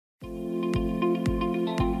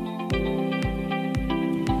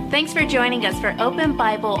Thanks for joining us for Open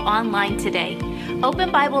Bible Online today.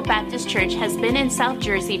 Open Bible Baptist Church has been in South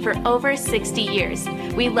Jersey for over 60 years.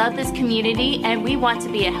 We love this community and we want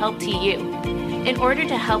to be a help to you. In order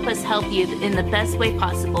to help us help you in the best way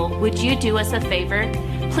possible, would you do us a favor?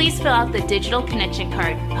 Please fill out the digital connection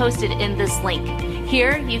card posted in this link.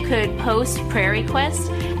 Here you could post prayer requests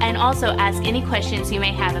and also ask any questions you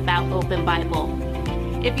may have about Open Bible.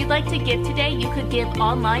 If you'd like to give today, you could give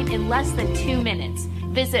online in less than 2 minutes.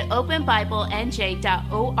 Visit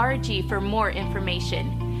openbiblenj.org for more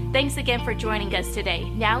information. Thanks again for joining us today.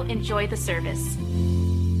 Now enjoy the service.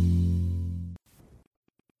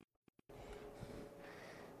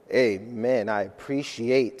 Amen. I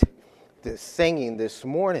appreciate the singing this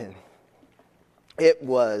morning. It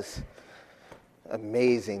was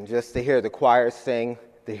amazing just to hear the choir sing,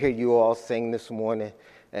 to hear you all sing this morning.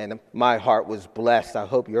 And my heart was blessed. I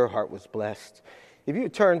hope your heart was blessed. If you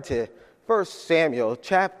turn to 1 Samuel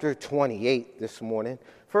chapter 28 this morning,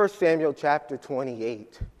 1 Samuel chapter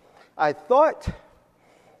 28. I thought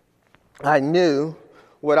I knew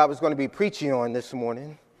what I was going to be preaching on this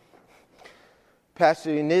morning.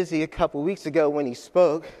 Pastor Unizzi, a couple weeks ago when he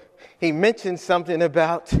spoke, he mentioned something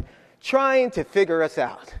about trying to figure us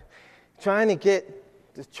out, trying to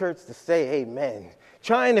get the church to say amen,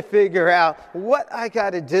 trying to figure out what I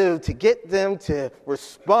got to do to get them to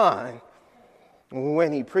respond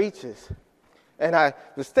when he preaches. And I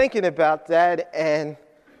was thinking about that, and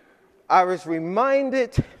I was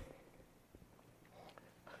reminded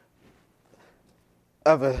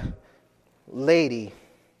of a lady.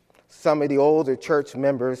 Some of the older church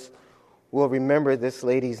members will remember this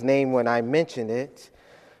lady's name when I mention it.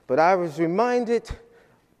 But I was reminded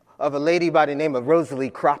of a lady by the name of Rosalie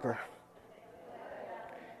Cropper.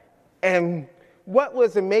 And what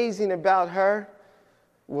was amazing about her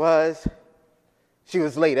was she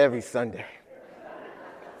was late every Sunday.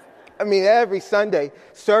 I mean, every Sunday,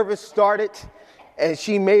 service started, and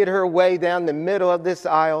she made her way down the middle of this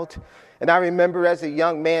aisle. And I remember as a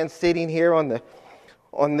young man sitting here on the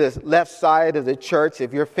left side of the church,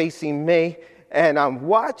 if you're facing me, and I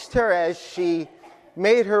watched her as she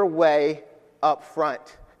made her way up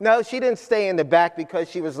front. No, she didn't stay in the back because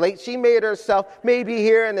she was late. She made herself maybe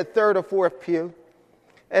here in the third or fourth pew.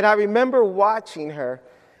 And I remember watching her,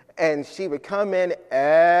 and she would come in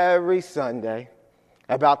every Sunday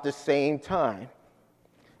about the same time.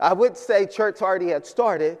 I would say church already had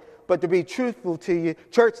started, but to be truthful to you,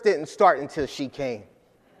 church didn't start until she came.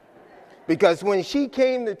 Because when she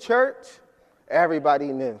came to church, everybody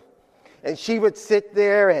knew. And she would sit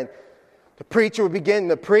there, and the preacher would begin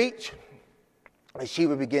to preach, and she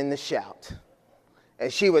would begin to shout.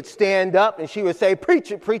 And she would stand up, and she would say,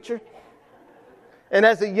 "Preach it, preacher." And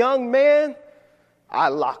as a young man, I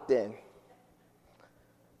locked in.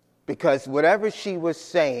 Because whatever she was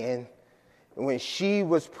saying, when she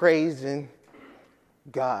was praising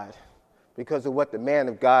God, because of what the man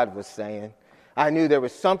of God was saying, I knew there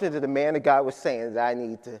was something that the man of God was saying that I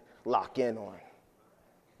needed to lock in on.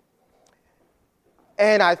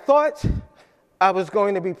 And I thought I was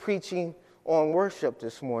going to be preaching on worship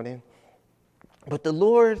this morning, but the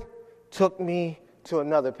Lord took me to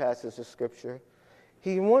another passage of Scripture.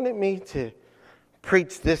 He wanted me to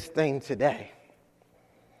preach this thing today.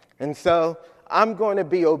 And so I'm going to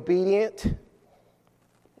be obedient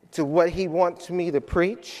to what he wants me to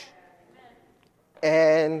preach.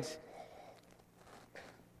 And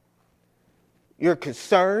you're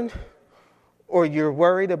concerned or you're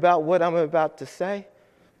worried about what I'm about to say,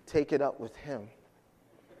 take it up with him,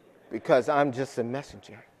 because I'm just a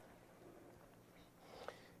messenger.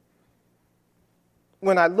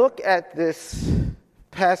 When I look at this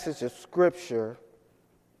passage of Scripture,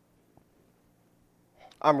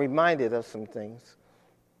 I'm reminded of some things.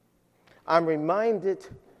 I'm reminded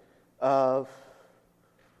of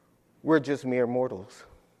we're just mere mortals.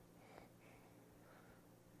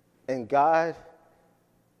 And God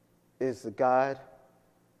is the God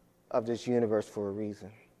of this universe for a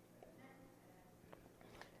reason.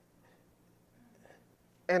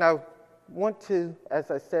 And I want to,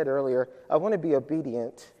 as I said earlier, I want to be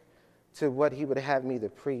obedient to what he would have me to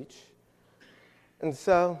preach. And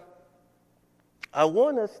so I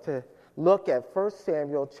want us to look at 1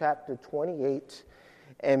 Samuel chapter 28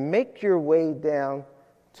 and make your way down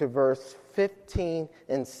to verse 15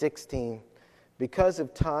 and 16. Because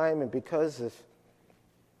of time and because of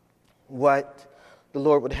what the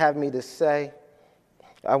Lord would have me to say,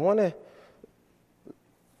 I want to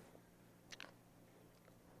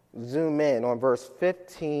zoom in on verse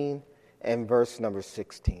 15 and verse number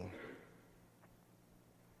 16.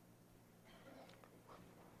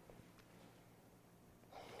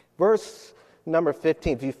 Verse number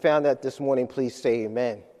 15. If you found that this morning, please say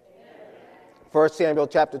amen. 1 Samuel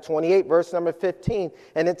chapter 28, verse number 15.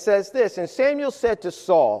 And it says this, and Samuel said to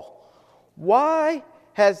Saul, why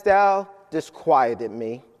hast thou disquieted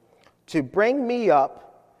me to bring me up?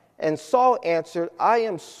 And Saul answered, I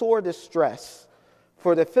am sore distressed,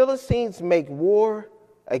 for the Philistines make war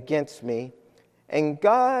against me, and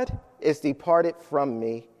God is departed from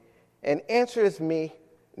me, and answereth me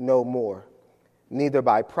no more, neither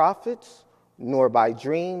by prophets nor by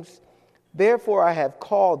dreams. Therefore I have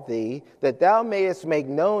called thee, that thou mayest make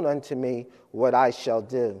known unto me what I shall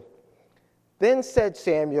do. Then said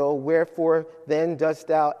Samuel, wherefore then dost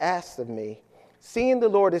thou ask of me, seeing the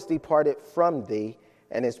Lord is departed from thee,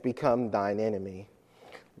 and is become thine enemy?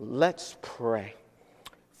 Let's pray.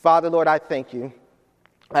 Father, Lord, I thank you.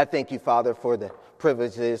 I thank you, Father, for the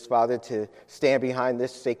privilege it is, Father, to stand behind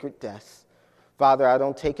this sacred desk. Father, I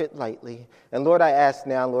don't take it lightly. And Lord, I ask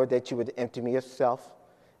now, Lord, that you would empty me of self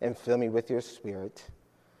and fill me with your Spirit.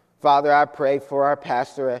 Father, I pray for our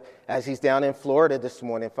pastor as he's down in Florida this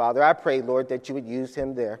morning. Father, I pray, Lord, that you would use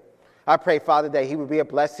him there. I pray, Father, that he would be a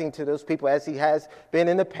blessing to those people as he has been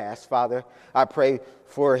in the past, Father. I pray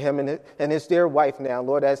for him and his dear wife now,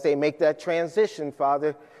 Lord, as they make that transition,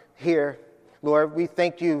 Father, here. Lord, we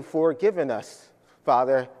thank you for giving us,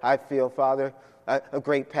 Father, I feel, Father, a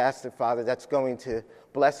great pastor, Father, that's going to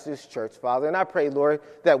bless this church, Father. And I pray, Lord,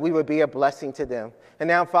 that we would be a blessing to them. And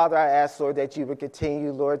now, Father, I ask, Lord, that you would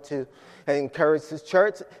continue, Lord, to encourage this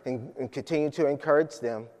church and continue to encourage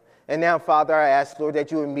them. And now, Father, I ask, Lord,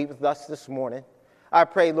 that you would meet with us this morning. I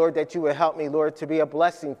pray, Lord, that you would help me, Lord, to be a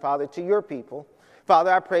blessing, Father, to your people.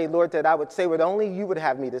 Father, I pray, Lord, that I would say what only you would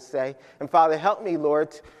have me to say. And Father, help me,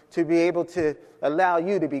 Lord, to be able to allow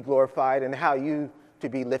you to be glorified and how you to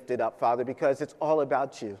be lifted up, Father, because it's all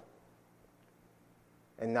about you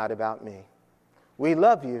and not about me. We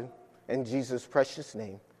love you in Jesus' precious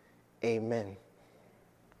name. Amen.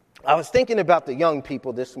 I was thinking about the young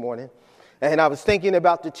people this morning, and I was thinking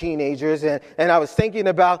about the teenagers, and I was thinking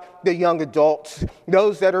about the young adults,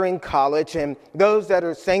 those that are in college and those that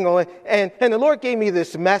are single. And the Lord gave me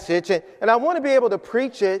this message, and I want to be able to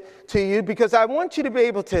preach it to you because I want you to be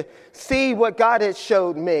able to see what God has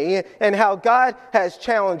showed me and how God has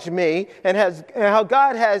challenged me and how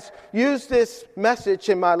God has used this message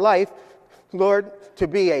in my life, Lord, to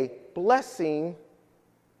be a blessing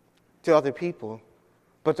to other people,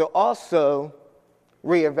 but to also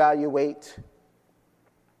reevaluate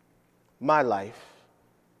my life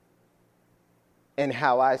and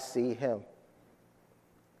how I see him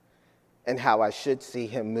and how I should see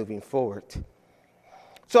him moving forward.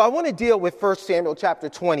 So I want to deal with 1 Samuel chapter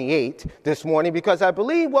 28 this morning because I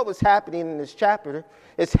believe what was happening in this chapter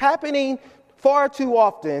is happening far too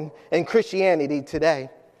often in Christianity today.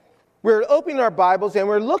 We're opening our Bibles and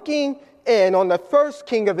we're looking in on the first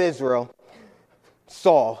king of Israel,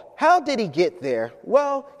 Saul. How did he get there?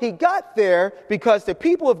 Well, he got there because the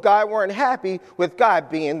people of God weren't happy with God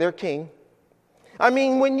being their king. I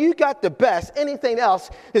mean, when you got the best, anything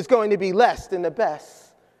else is going to be less than the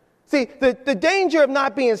best. See, the danger of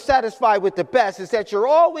not being satisfied with the best is that you're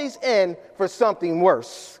always in for something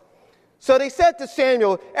worse. So they said to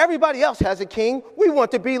Samuel, everybody else has a king. We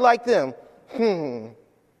want to be like them.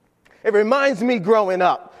 It reminds me growing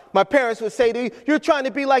up. My parents would say to you, you're trying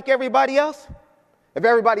to be like everybody else? If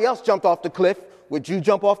everybody else jumped off the cliff, would you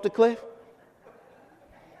jump off the cliff?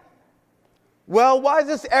 Well, why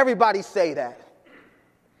does everybody say that?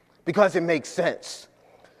 Because it makes sense.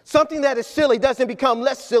 Something that is silly doesn't become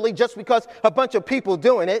less silly just because a bunch of people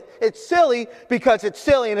doing it. It's silly because it's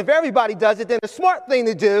silly. And if everybody does it, then the smart thing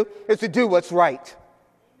to do is to do what's right.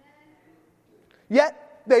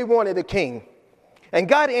 Yet they wanted a king. And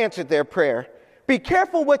God answered their prayer. Be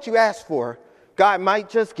careful what you ask for. God might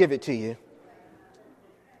just give it to you.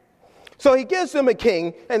 So he gives them a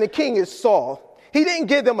king, and the king is Saul. He didn't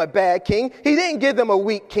give them a bad king. He didn't give them a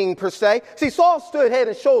weak king per se. See, Saul stood head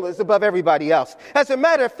and shoulders above everybody else. As a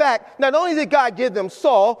matter of fact, not only did God give them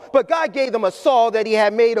Saul, but God gave them a Saul that he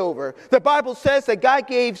had made over. The Bible says that God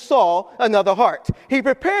gave Saul another heart. He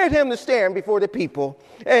prepared him to stand before the people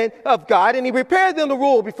of God, and he prepared them to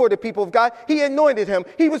rule before the people of God. He anointed him.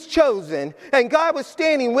 He was chosen, and God was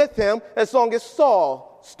standing with him as long as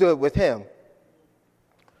Saul stood with him.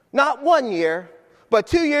 Not 1 year, but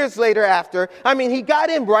 2 years later after, he got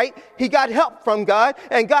in right, he got help from God,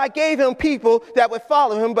 and God gave him people that would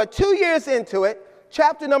follow him. But 2 years into it,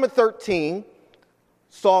 chapter number 13,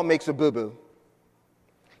 Saul makes a boo-boo.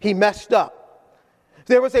 He messed up.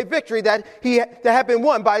 There was a victory that had been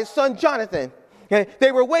won by his son Jonathan.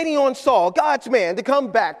 They were waiting on Saul, God's man, to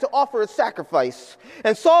come back to offer a sacrifice.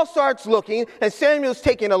 And Saul starts looking, and Samuel's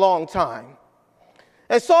taking a long time.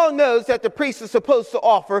 And Saul knows that the priest is supposed to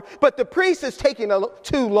offer, but the priest is taking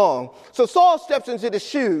too long. So Saul steps into the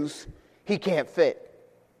shoes he can't fit.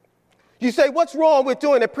 You say, what's wrong with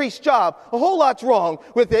doing a priest's job? A whole lot's wrong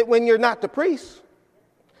with it when you're not the priest.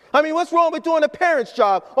 I mean, what's wrong with doing a parent's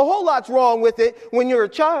job? A whole lot's wrong with it when you're a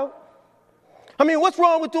child. I mean, what's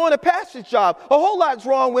wrong with doing a pastor's job? A whole lot's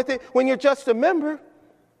wrong with it when you're just a member.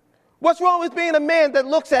 What's wrong with being a man that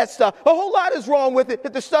looks at stuff? A whole lot is wrong with it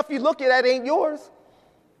if the stuff you're looking at ain't yours.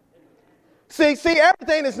 See,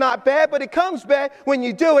 everything is not bad, but it comes bad when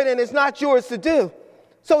you do it and it's not yours to do.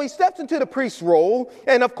 So he steps into the priest's role,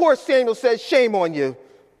 and of course Samuel says, shame on you.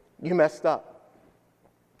 You messed up.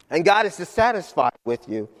 And God is dissatisfied with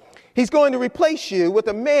you. He's going to replace you with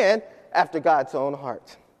a man after God's own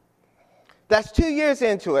heart. That's 2 years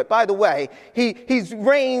into it. By the way, he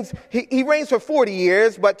reigns for 40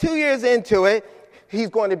 years, but 2 years into it, he's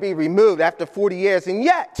going to be removed after 40 years. And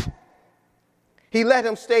yet, he let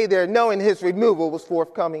him stay there knowing his removal was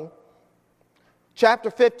forthcoming.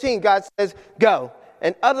 Chapter 15, God says, go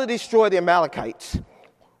and utterly destroy the Amalekites.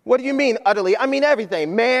 What do you mean utterly? I mean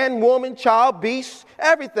everything. Man, woman, child, beast,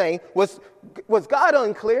 everything. Was God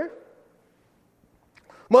unclear?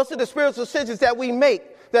 Most of the spiritual decisions that we make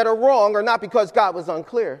that are wrong are not because God was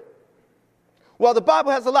unclear. Well, the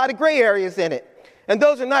Bible has a lot of gray areas in it. And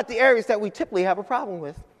those are not the areas that we typically have a problem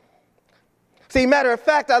with. See, matter of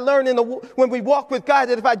fact, I learned when we walk with God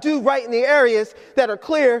that if I do right in the areas that are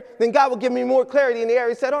clear, then God will give me more clarity in the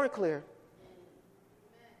areas that aren't clear.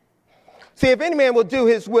 See, if any man will do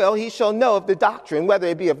his will, he shall know of the doctrine, whether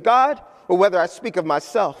it be of God or whether I speak of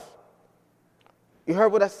myself. You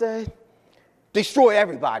heard what I said? Destroy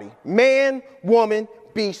everybody. Man, woman,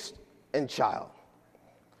 beast, and child.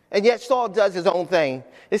 And yet Saul does his own thing.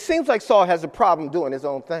 It seems like Saul has a problem doing his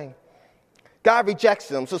own thing. God rejects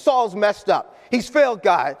him, so Saul's messed up. He's failed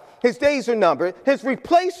God. His days are numbered. His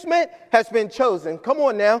replacement has been chosen. Come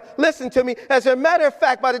on now, listen to me. As a matter of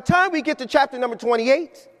fact, by the time we get to chapter number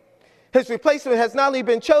 28, his replacement has not only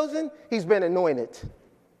been chosen, he's been anointed.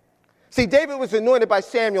 See, David was anointed by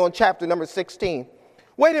Samuel in chapter number 16.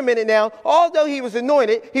 Wait a minute now. Although he was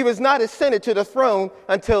anointed, he was not ascended to the throne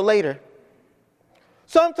until later.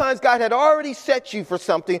 Sometimes God had already set you for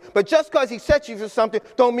something, but just because he set you for something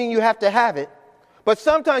don't mean you have to have it. But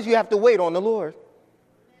sometimes you have to wait on the Lord.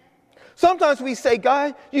 Sometimes we say,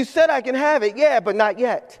 God, you said I can have it. Yeah, but not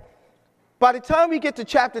yet. By the time we get to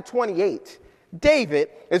chapter 28, David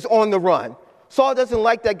is on the run. Saul doesn't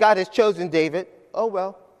like that God has chosen David. Oh,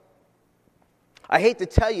 well. I hate to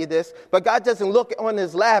tell you this, but God doesn't look on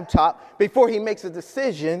his laptop before he makes a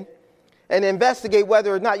decision and investigate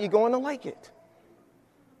whether or not you're going to like it.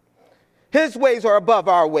 His ways are above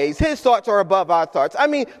our ways. His thoughts are above our thoughts. I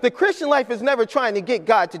mean, the Christian life is never trying to get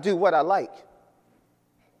God to do what I like.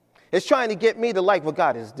 It's trying to get me to like what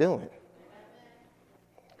God is doing.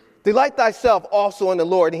 Delight thyself also in the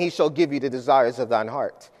Lord, and he shall give you the desires of thine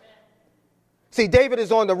heart. See, David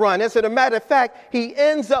is on the run. As a matter of fact, he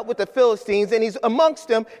ends up with the Philistines, and he's amongst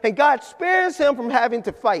them, and God spares him from having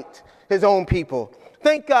to fight his own people.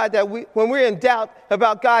 Thank God that when we're in doubt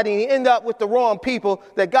about God and you end up with the wrong people,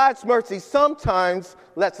 that God's mercy sometimes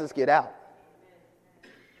lets us get out.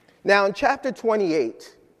 Now, in chapter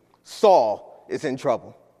 28, Saul is in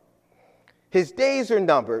trouble. His days are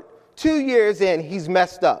numbered. 2 years in, he's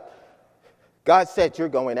messed up. God said, you're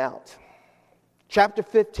going out. Chapter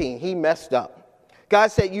 15, he messed up. God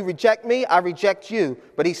said, you reject me, I reject you.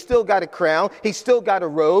 But he's still got a crown. He's still got a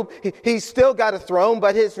robe. He's still got a throne.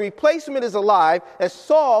 But his replacement is alive, as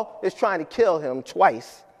Saul is trying to kill him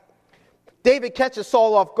twice. David catches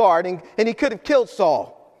Saul off guard, and he could have killed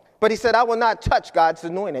Saul. But he said, I will not touch God's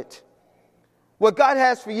anointed. What God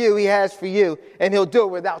has for you, he has for you, and he'll do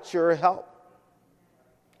it without your help.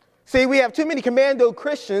 See, we have too many commando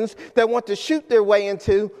Christians that want to shoot their way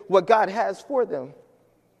into what God has for them.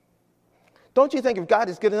 Don't you think if God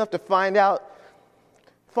is good enough to find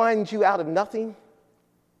you out of nothing,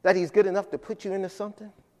 that he's good enough to put you into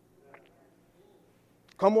something?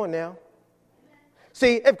 Come on now.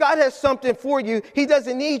 See, if God has something for you, he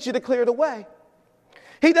doesn't need you to clear the way.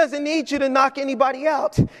 He doesn't need you to knock anybody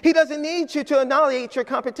out. He doesn't need you to annihilate your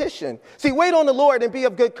competition. See, wait on the Lord and be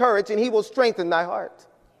of good courage, and he will strengthen thy heart.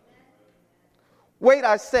 Wait,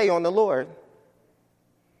 I say, on the Lord.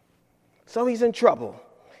 So he's in trouble.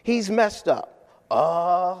 He's messed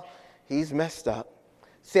up. He's messed up.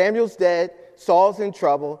 Samuel's dead. Saul's in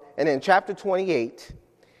trouble. And in chapter 28,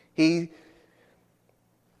 he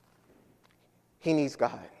needs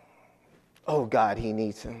God. Oh, God, he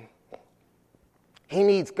needs him. He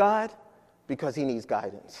needs God because he needs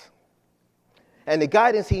guidance. And the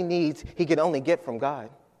guidance he needs, he can only get from God.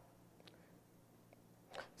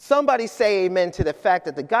 Somebody say amen to the fact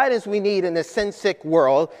that the guidance we need in this sin-sick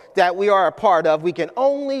world that we are a part of, we can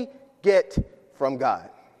only get from God.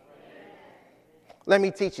 Let me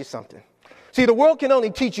teach you something. See, the world can only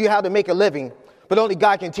teach you how to make a living, but only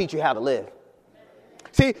God can teach you how to live.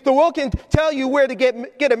 See, the world can tell you where to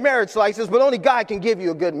get a marriage license, but only God can give you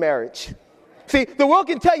a good marriage. See, the world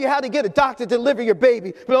can tell you how to get a doctor to deliver your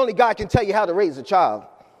baby, but only God can tell you how to raise a child.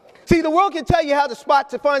 See, the world can tell you how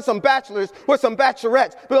to find some bachelors or some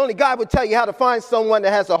bachelorettes, but only God would tell you how to find someone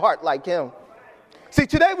that has a heart like him. See,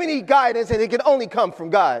 today we need guidance, and it can only come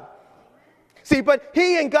from God. See, but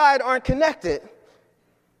he and God aren't connected.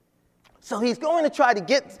 So he's going to try to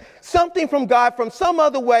get something from God from some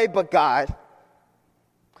other way but God.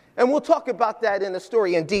 And we'll talk about that in the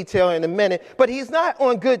story in detail in a minute. But he's not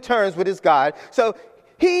on good terms with his God. So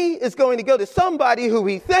he is going to go to somebody who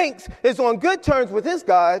he thinks is on good terms with his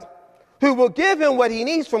God, who will give him what he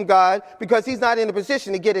needs from God because he's not in a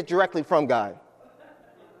position to get it directly from God.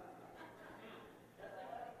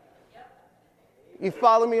 You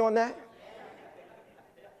follow me on that?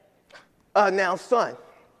 Now, son,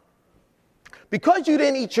 because you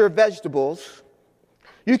didn't eat your vegetables,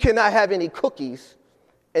 you cannot have any cookies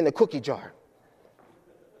in the cookie jar.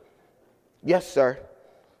 Yes, sir.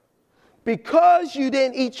 Because you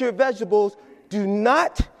didn't eat your vegetables, do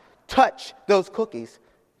not touch those cookies.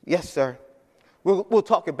 Yes, sir. We'll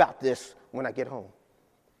talk about this when I get home.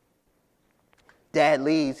 Dad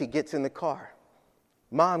leaves. He gets in the car.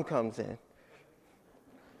 Mom comes in.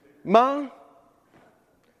 Mom,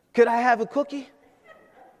 could I have a cookie?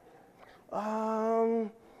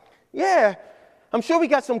 Yeah. I'm sure we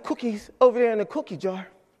got some cookies over there in the cookie jar.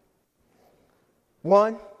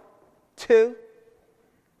 1, 2,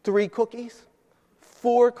 3 cookies,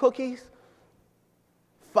 4 cookies,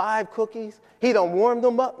 5 cookies. He done warmed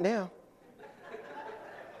them up now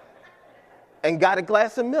and got a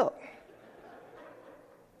glass of milk.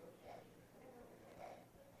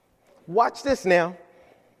 Watch this now.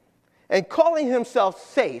 And calling himself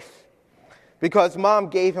safe because mom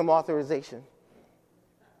gave him authorization.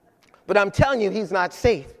 But I'm telling you, he's not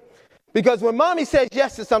safe. Because when mommy says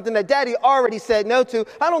yes to something that daddy already said no to,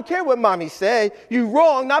 I don't care what mommy said. You're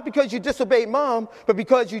wrong, not because you disobeyed mom, but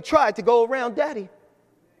because you tried to go around daddy.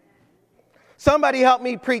 Somebody help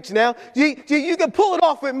me preach now. You can pull it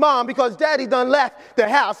off with mom because daddy done left the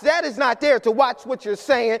house. Dad is not there to watch what you're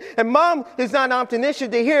saying. And mom is not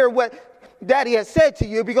omniscient to hear what daddy has said to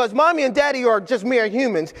you because mommy and daddy are just mere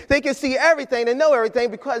humans. They can see everything and know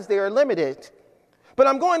everything because they are limited. But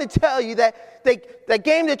I'm going to tell you that that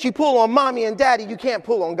game that you pull on mommy and daddy, you can't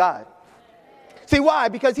pull on God. See why?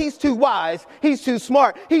 Because he's too wise, he's too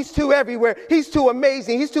smart, he's too everywhere, he's too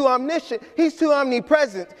amazing, he's too omniscient, he's too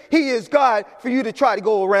omnipresent. He is God for you to try to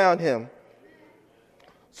go around him.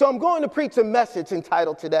 So I'm going to preach a message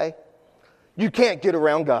entitled today, You Can't Get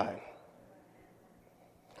Around God.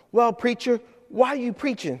 Well, preacher, why are you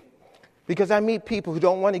preaching? Because I meet people who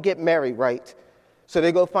don't want to get married right, so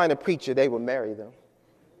they go find a preacher, they will marry them.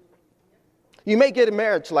 You may get a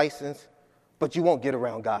marriage license, but you won't get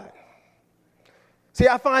around God. See,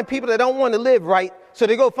 I find people that don't want to live right, so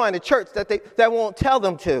they go find a church that won't tell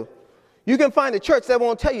them to. You can find a church that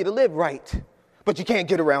won't tell you to live right, but you can't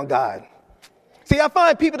get around God. See, I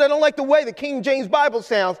find people that don't like the way the King James Bible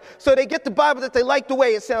sounds, so they get the Bible that they like the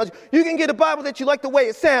way it sounds. You can get a Bible that you like the way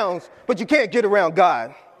it sounds, but you can't get around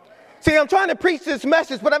God. See, I'm trying to preach this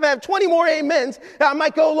message, but I'm going to have 20 more amens, and I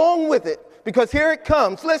might go along with it, because here it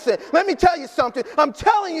comes. Listen, let me tell you something. I'm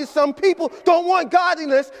telling you, some people don't want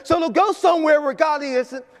godliness, so they'll go somewhere where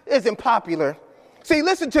godliness isn't popular. See,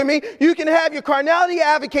 listen to me. You can have your carnality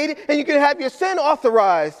advocated, and you can have your sin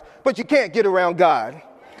authorized, but you can't get around God.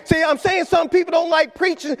 See, I'm saying some people don't like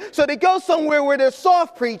preaching, so they go somewhere where there's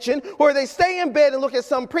soft preaching, or they stay in bed and look at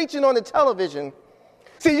some preaching on the television.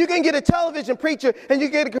 See, you can get a television preacher, and you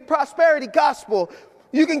get a prosperity gospel.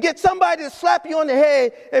 You can get somebody to slap you on the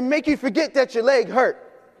head and make you forget that your leg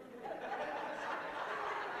hurt.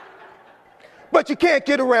 But you can't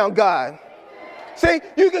get around God. See,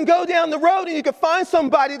 you can go down the road and you can find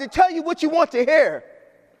somebody to tell you what you want to hear.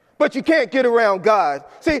 But you can't get around God.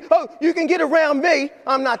 See, you can get around me.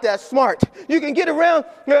 I'm not that smart. You can get around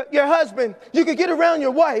your husband. You can get around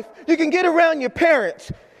your wife. You can get around your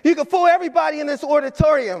parents. You can fool everybody in this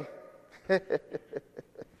auditorium.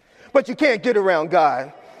 But you can't get around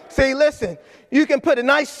God. See, listen, you can put a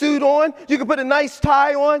nice suit on. You can put a nice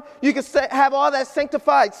tie on. You can have all that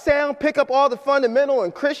sanctified sound, pick up all the fundamental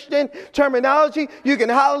and Christian terminology. You can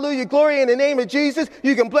hallelujah, glory in the name of Jesus.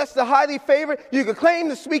 You can bless the highly favored. You can claim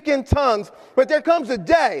to speak in tongues. But there comes a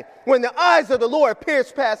day when the eyes of the Lord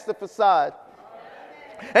pierce past the facade.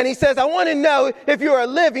 And he says, I want to know if you are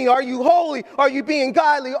living. Are you holy? Are you being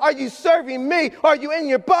godly? Are you serving me? Are you in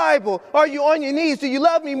your Bible? Are you on your knees? Do you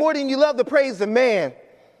love me more than you love the praise of man?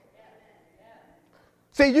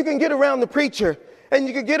 See, you can get around the preacher, and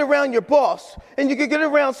you can get around your boss, and you can get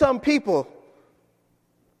around some people,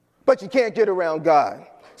 but you can't get around God.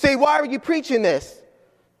 See, why are you preaching this?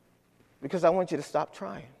 Because I want you to stop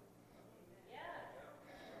trying.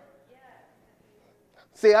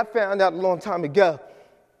 See, I found out a long time ago,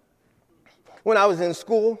 when I was in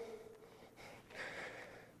school,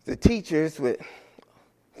 the teachers would,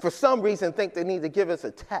 for some reason, think they need to give us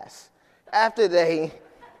a test after they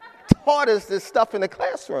taught us this stuff in the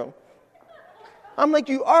classroom. I'm like,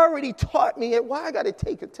 you already taught me it. Why I got to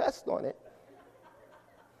take a test on it?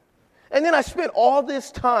 And then I spent all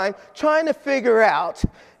this time trying to figure out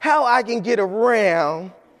how I can get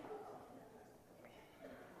around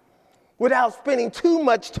without spending too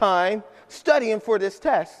much time studying for this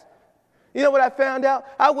test. You know what I found out?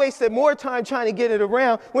 I wasted more time trying to get it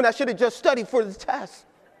around when I should have just studied for the test.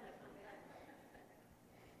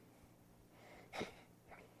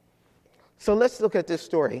 So let's look at this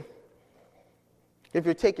story. If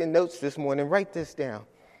you're taking notes this morning, write this down.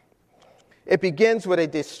 It begins with a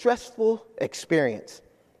distressful experience.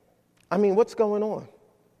 I mean, what's going on?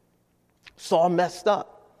 Saul messed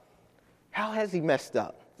up. How has he messed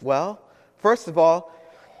up? Well, first of all,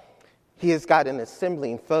 he has got an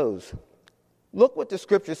assembling foes. Look what the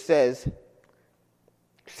scripture says.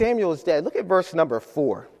 Samuel is dead. Look at verse number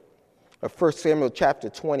 4 of 1 Samuel chapter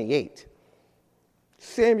 28.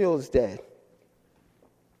 Samuel is dead.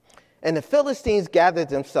 And the Philistines gathered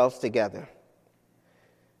themselves together.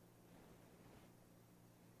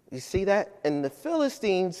 You see that? And the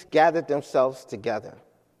Philistines gathered themselves together.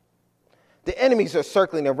 The enemies are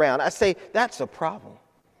circling around. I say, that's a problem.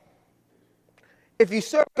 If you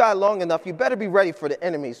serve God long enough, you better be ready for the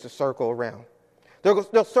enemies to circle around.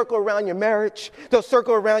 They'll circle around your marriage. They'll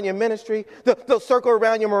circle around your ministry. They'll circle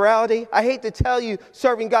around your morality. I hate to tell you,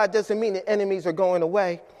 serving God doesn't mean the enemies are going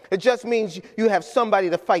away. It just means you have somebody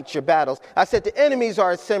to fight your battles. I said the enemies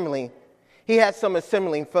are assembling. He had some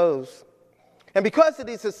assembling foes. And because of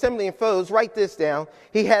these assembling foes, write this down,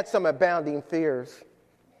 he had some abounding fears.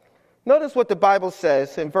 Notice what the Bible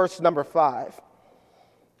says in verse number 5.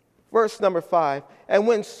 Verse number 5. And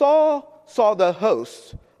when Saul saw the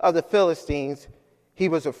hosts of the Philistines, he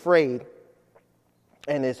was afraid,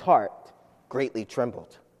 and his heart greatly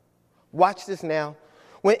trembled. Watch this now.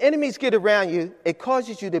 When enemies get around you, it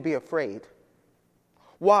causes you to be afraid.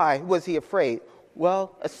 Why was he afraid?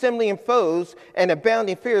 Well, assembling foes and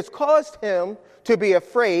abounding fears caused him to be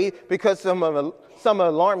afraid because of some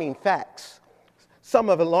alarming facts. Some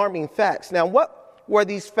of alarming facts. Now, what were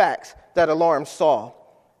these facts that alarmed Saul?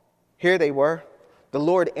 Here they were. The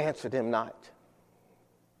Lord answered him not.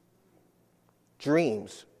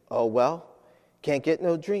 Dreams. Oh, well, can't get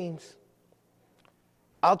no dreams.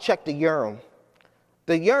 I'll check the Urim.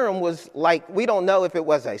 The Urim was like, we don't know if it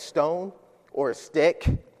was a stone or a stick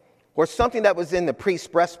or something that was in the priest's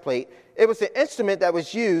breastplate. It was an instrument that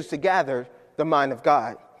was used to gather the mind of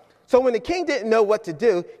God. So when the king didn't know what to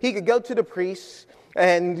do, he could go to the priest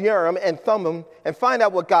and Urim and thumb him and find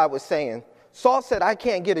out what God was saying. Saul said, I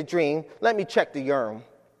can't get a dream. Let me check the Urim.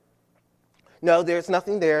 No, there's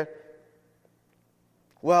nothing there.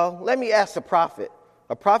 Well, let me ask the prophet.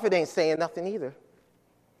 A prophet ain't saying nothing either.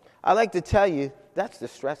 I like to tell you, that's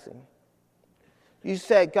distressing. You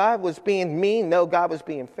said God was being mean. No, God was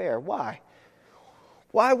being fair. Why?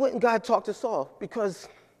 Why wouldn't God talk to Saul? Because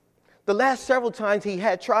the last several times he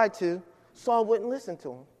had tried to, Saul wouldn't listen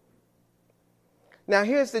to him. Now,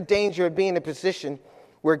 here's the danger of being in a position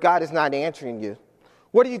where God is not answering you.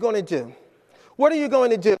 What are you going to do? What are you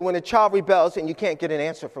going to do when a child rebels and you can't get an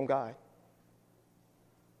answer from God?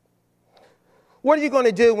 What are you going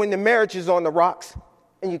to do when the marriage is on the rocks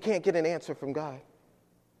and you can't get an answer from God?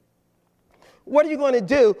 What are you going to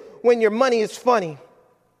do when your money is funny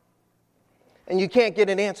and you can't get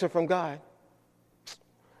an answer from God?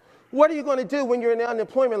 What are you going to do when you're in the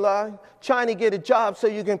unemployment line trying to get a job so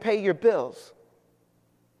you can pay your bills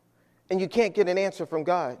and you can't get an answer from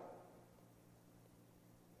God?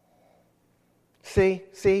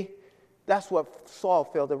 See, that's what Saul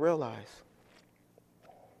failed to realize.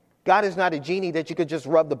 God is not a genie that you could just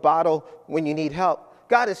rub the bottle when you need help.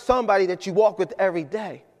 God is somebody that you walk with every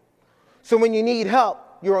day. So when you need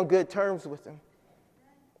help, you're on good terms with him.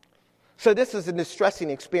 So this is a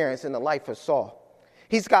distressing experience in the life of Saul.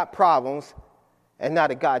 He's got problems and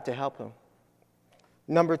not a God to help him.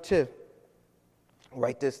 Number 2,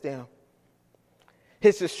 write this down.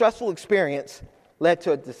 His distressful experience led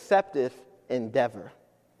to a deceptive endeavor.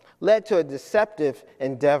 led to a deceptive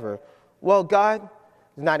endeavor. Well, God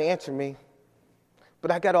does not answer me,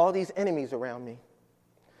 but I got all these enemies around me.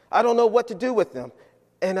 I don't know what to do with them.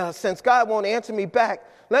 And since God won't answer me back,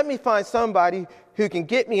 let me find somebody who can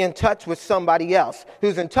get me in touch with somebody else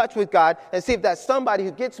who's in touch with God, and see if that somebody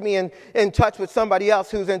who gets me in touch with somebody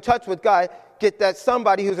else who's in touch with God, get that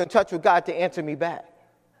somebody who's in touch with God to answer me back.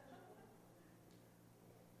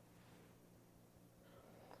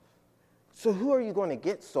 So who are you going to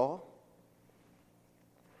get, Saul?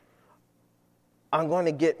 I'm going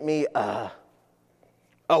to get me a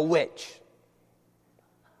witch.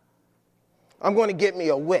 I'm going to get me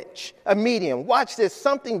a witch, a medium. Watch this,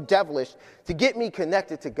 something devilish to get me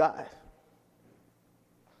connected to God.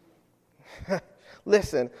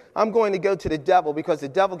 Listen, I'm going to go to the devil because the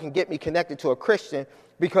devil can get me connected to a Christian,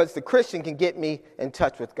 because the Christian can get me in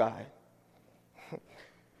touch with God.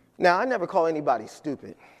 Now, I never call anybody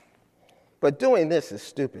stupid, but doing this is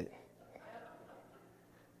stupid.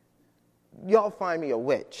 Y'all find me a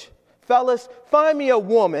witch. Fellas, find me a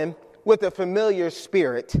woman with a familiar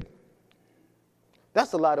spirit.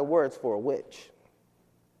 That's a lot of words for a witch.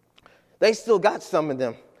 They still got some of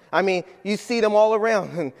them. I mean, you see them all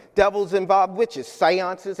around. And devils involve witches,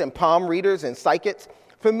 seances and palm readers and psychics.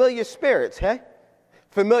 Familiar spirits, hey?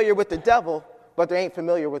 Familiar with the devil, but they ain't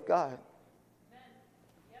familiar with God.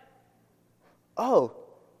 Yep. Oh,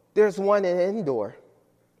 there's one in Endor.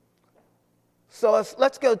 So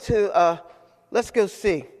let's go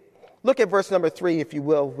see. Look at verse number 3, if you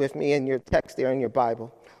will, with me in your text there in your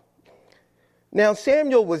Bible. Now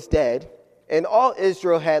Samuel was dead, and all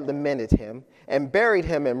Israel had lamented him and buried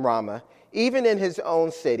him in Ramah, even in his own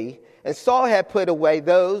city. And Saul had put away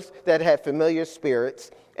those that had familiar spirits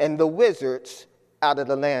and the wizards out of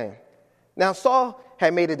the land. Now Saul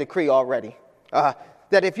had made a decree already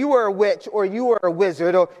that if you were a witch or you were a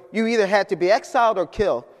wizard, or you either had to be exiled or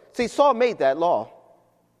killed. See, Saul made that law.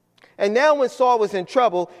 And now when Saul was in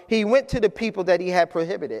trouble, he went to the people that he had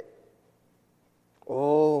prohibited.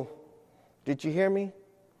 Oh, did you hear me?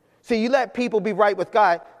 See, you let people be right with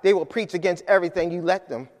God, they will preach against everything you let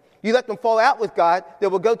them. You let them fall out with God, they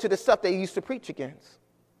will go to the stuff they used to preach against.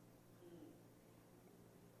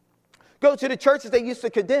 Go to the churches they used to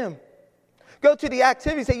condemn. Go to the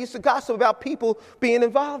activities they used to gossip about people being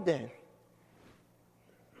involved in.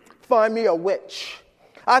 Find me a witch.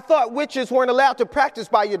 I thought witches weren't allowed to practice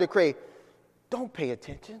by your decree. Don't pay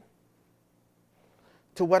attention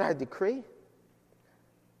to what I decree.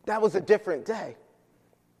 That was a different day.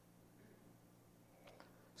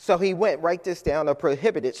 So he went, write this down, a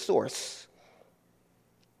prohibited source.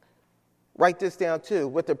 Write this down too,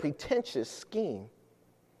 with a pretentious scheme.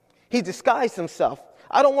 He disguised himself.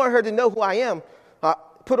 I don't want her to know who I am.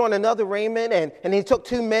 Put on another raiment, and he took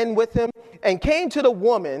 2 men with him and came to the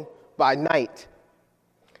woman by night.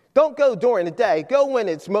 Don't go during the day. Go when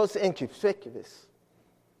it's most inconspicuous.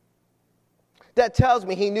 That tells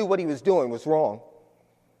me he knew what he was doing was wrong,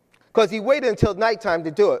 because he waited until nighttime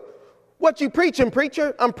to do it. What you preaching,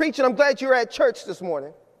 preacher? I'm preaching. I'm glad you're at church this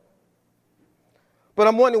morning. But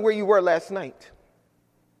I'm wondering where you were last night.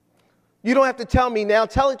 You don't have to tell me now.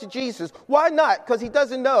 Tell it to Jesus. Why not? Because he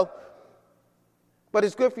doesn't know. But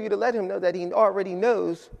it's good for you to let him know that he already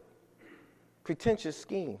knows. Pretentious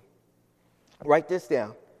scheme. Write this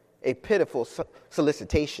down. A pitiful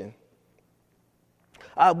solicitation.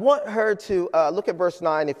 I want her to look at verse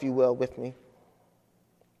 9, if you will, with me.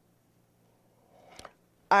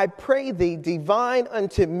 I pray thee, divine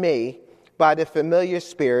unto me by the familiar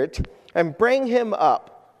spirit, and bring him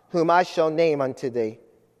up, whom I shall name unto thee.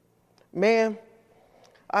 Ma'am,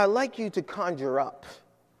 I'd like you to conjure up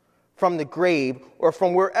from the grave or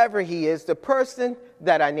from wherever he is the person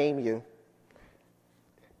that I name you.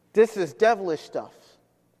 This is devilish stuff.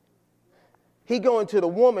 He going to the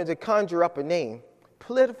woman to conjure up a name.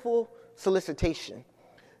 Political solicitation.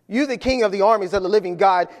 You, the king of the armies of the living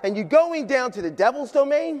God, and you going down to the devil's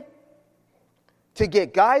domain to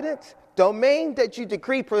get guidance, domain that you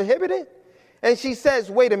decree prohibited? And she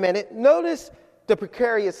says, wait a minute, notice the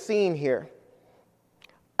precarious scene here.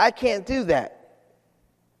 I can't do that.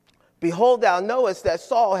 Behold, thou knowest that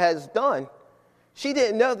Saul has done. She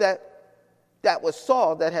didn't know that was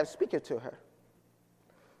Saul that had speaking to her.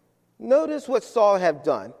 Notice what Saul had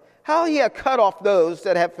done. How he had cut off those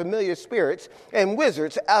that have familiar spirits and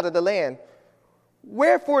wizards out of the land.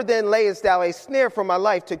 Wherefore then layest thou a snare for my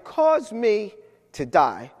life to cause me to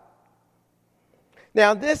die?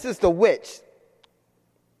 Now this is the witch.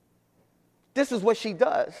 This is what she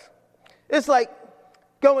does. It's like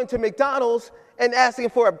going to McDonald's and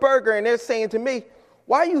asking for a burger, and they're saying to me,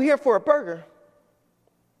 why are you here for a burger?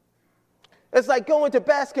 It's like going to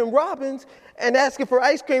Baskin Robbins and asking for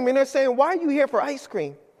ice cream, and they're saying, why are you here for ice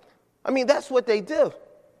cream? I mean, that's what they do.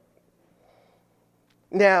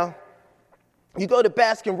 Now, you go to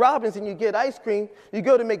Baskin Robbins and you get ice cream. You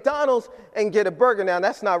go to McDonald's and get a burger. Now,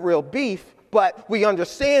 that's not real beef, but we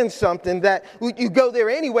understand something that you go there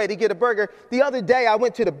anyway to get a burger. The other day, I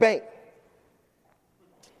went to the bank.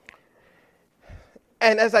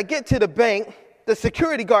 And as I get to the bank, the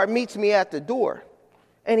security guard meets me at the door.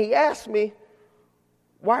 And he asked me,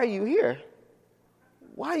 why are you here?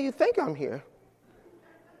 Why do you think I'm here?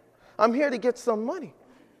 I'm here to get some money.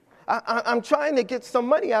 I'm trying to get some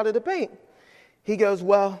money out of the bank. He goes,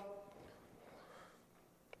 well,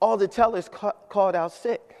 all the tellers called out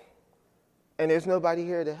sick, and there's nobody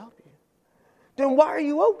here to help you. Then why are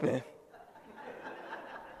you open?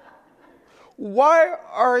 Why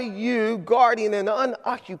are you guarding an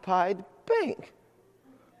unoccupied bank?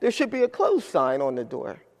 There should be a closed sign on the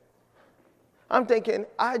door. I'm thinking,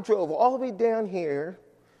 I drove all the way down here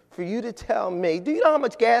for you to tell me, do you know how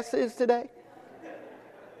much gas is today?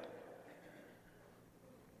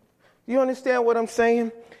 You understand what I'm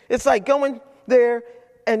saying? It's like going there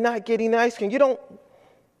and not getting ice cream. You don't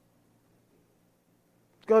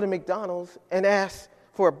go to McDonald's and ask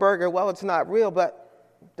for a burger. Well, it's not real,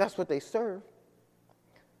 but that's what they serve.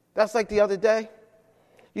 That's like the other day.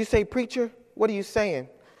 You say, preacher, what are you saying?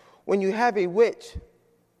 When you have a witch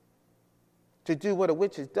to do what a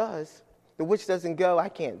witch does, the witch doesn't go, I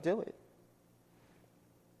can't do it.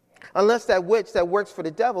 Unless that witch that works for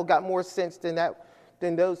the devil got more sense than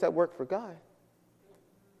those that work for God.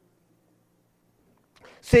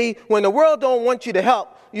 See, when the world don't want you to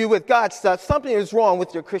help you with God's stuff, something is wrong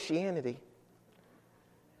with your Christianity.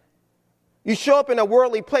 You show up in a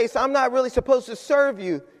worldly place, I'm not really supposed to serve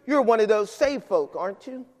you. You're one of those saved folk, aren't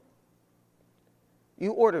you?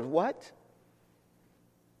 You ordered what?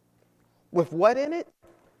 With what in it?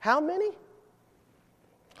 How many?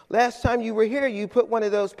 Last time you were here, you put one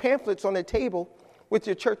of those pamphlets on the table with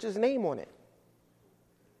your church's name on it.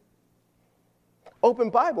 Open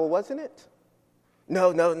Bible, wasn't it?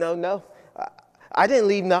 No. I didn't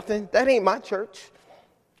leave nothing. That ain't my church.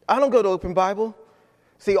 I don't go to Open Bible.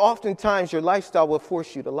 See, oftentimes your lifestyle will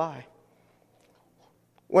force you to lie.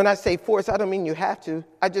 When I say force, I don't mean you have to.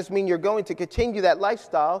 I just mean you're going to continue that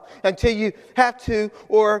lifestyle until you have to,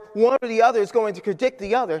 or one or the other is going to contradict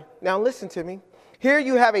the other. Now listen to me. Here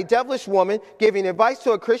you have a devilish woman giving advice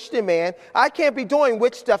to a Christian man. I can't be doing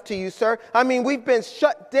witch stuff to you, sir. I mean, we've been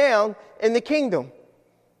shut down in the kingdom.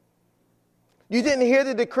 You didn't hear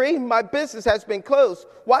the decree? My business has been closed.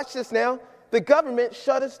 Watch this now. The government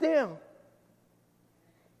shut us down.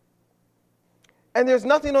 And there's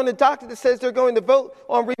nothing on the docket that says they're going to vote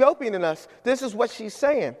on reopening us. This is what she's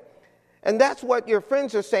saying. And that's what your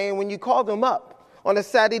friends are saying when you call them up on a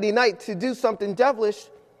Saturday night to do something devilish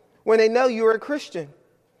when they know you're a Christian.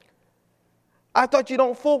 I thought you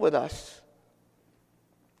don't fool with us.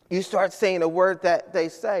 You start saying a word that they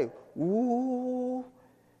say. Ooh.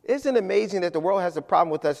 Isn't it amazing that the world has a problem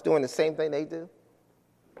with us doing the same thing they do?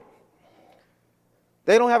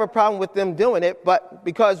 They don't have a problem with them doing it, but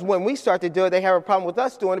because when we start to do it, they have a problem with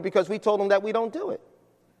us doing it because we told them that we don't do it.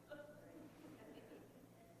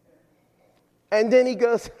 And then he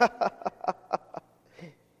goes,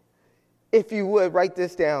 if you would, write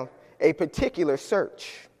this down, a particular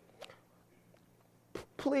search.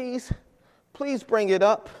 Please bring it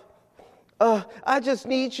up. I just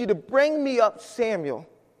need you to bring me up Samuel.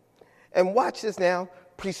 And watch this now,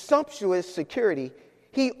 presumptuous security.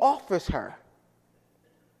 He offers her.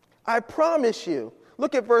 I promise you,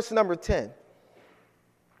 look at verse number 10.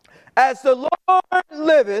 As the Lord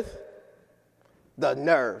liveth, the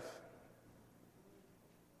nerve.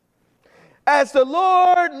 As the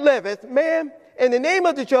Lord liveth, man, in the name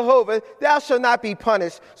of the Jehovah, thou shalt not be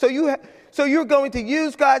punished. So you're going to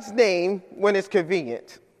use God's name when it's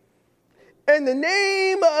convenient. In the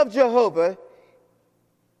name of Jehovah,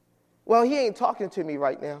 well, he ain't talking to me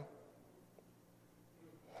right now.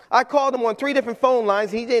 I called him on 3 different phone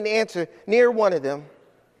lines. He didn't answer near one of them.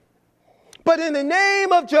 But in the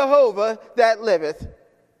name of Jehovah that liveth,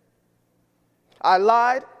 I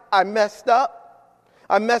lied. I messed up.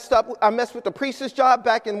 I messed with the priest's job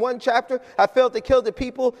back in 1 chapter. I failed to kill the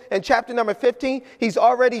people in chapter number 15. He's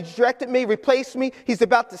already directed me, replaced me. He's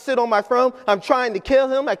about to sit on my throne. I'm trying to kill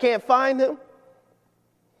him. I can't find him.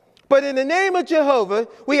 But in the name of Jehovah,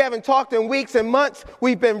 we haven't talked in weeks and months.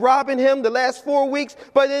 We've been robbing him the last 4 weeks.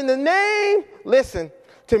 But in the name, listen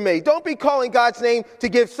to me. Don't be calling God's name to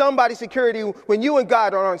give somebody security when you and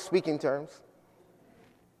God are on speaking terms.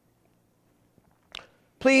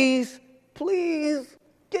 Please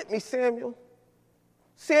get me Samuel.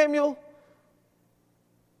 Samuel,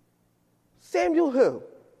 Samuel who?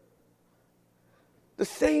 The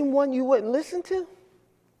same one you wouldn't listen to?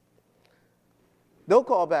 They'll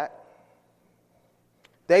call back.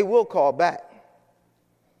 They will call back.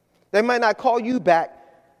 They might not call you back,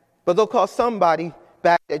 but they'll call somebody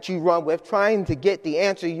back that you run with trying to get the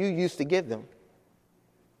answer you used to give them.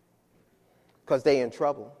 Because they're in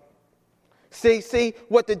trouble. See,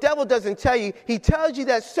 what the devil doesn't tell you, he tells you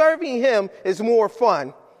that serving him is more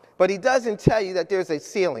fun, but he doesn't tell you that there's a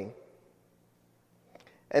ceiling.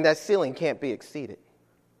 And that ceiling can't be exceeded.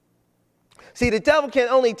 See, the devil can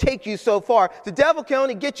only take you so far. The devil can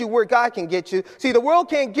only get you where God can get you. See, the world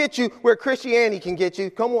can't get you where Christianity can get you.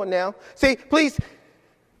 Come on now. See, please,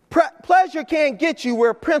 pleasure can't get you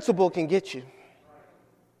where principle can get you.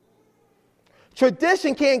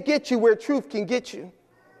 Tradition can't get you where truth can get you.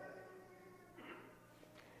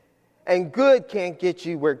 And good can't get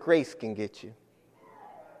you where grace can get you.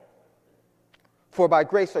 For by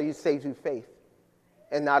grace are you saved through faith,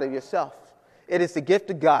 and not of yourself. It is the gift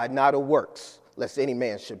of God, not of works, lest any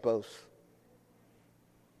man should boast.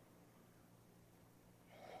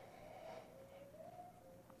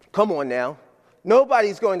 Come on now.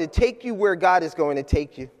 Nobody's going to take you where God is going to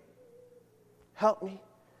take you. Help me.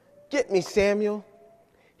 Get me, Samuel.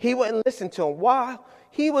 He wouldn't listen to him. While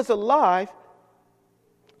he was alive,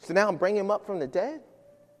 so now I'm bringing him up from the dead?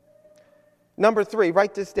 Number 3,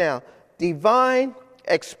 write this down. Divine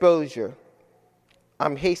exposure.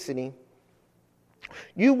 I'm hastening.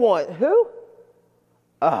 You want who?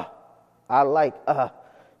 I like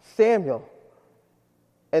Samuel.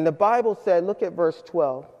 And the Bible said, look at verse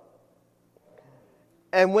 12.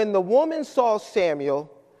 And when the woman saw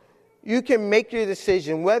Samuel, you can make your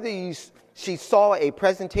decision whether she saw a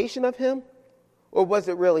presentation of him or was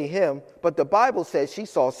it really him. But the Bible says she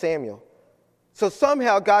saw Samuel. So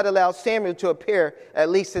somehow God allowed Samuel to appear, at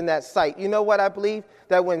least in that sight. You know what I believe?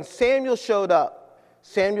 That when Samuel showed up,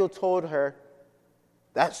 Samuel told her,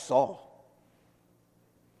 that's Saul.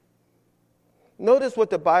 Notice what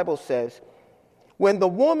the Bible says. When the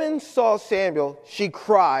woman saw Samuel, she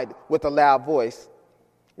cried with a loud voice.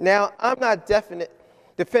 Now, I'm not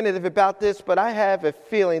definitive about this, but I have a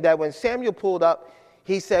feeling that when Samuel pulled up,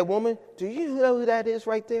 he said, woman, do you know who that is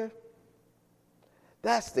right there?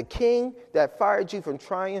 That's the king that fired you from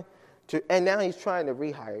trying to, and now he's trying to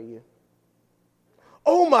rehire you.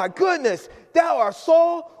 Oh my goodness, thou art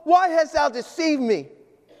Saul. Why hast thou deceived me?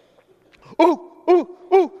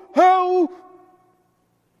 Help!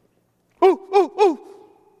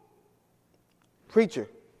 Preacher,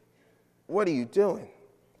 what are you doing?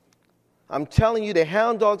 I'm telling you, the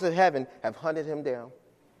hound dogs of heaven have hunted him down.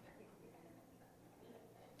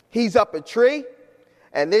 He's up a tree,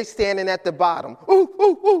 and they're standing at the bottom.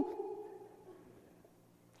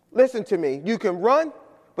 Listen to me. You can run,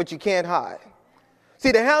 but you can't hide.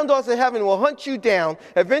 See, the hound dogs of heaven will hunt you down.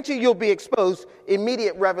 Eventually, you'll be exposed.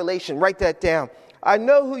 Immediate revelation. Write that down. I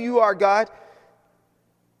know who you are, God.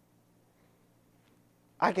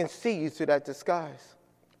 I can see you through that disguise.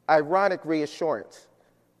 Ironic reassurance.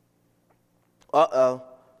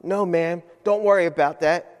 No, ma'am. Don't worry about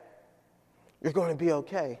that. You're going to be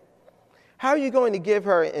okay. How are you going to give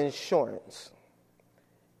her insurance?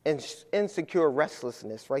 Insecure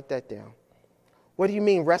restlessness. Write that down. What do you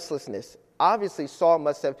mean restlessness? Obviously, Saul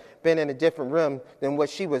must have been in a different room than what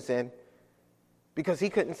she was in because he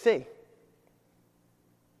couldn't see.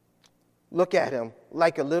 Look at him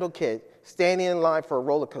like a little kid standing in line for a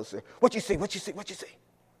roller coaster. What you see? What you see? What you see?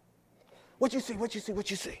 What you see? What you see? What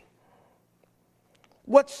you see?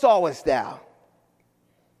 What sawest thou?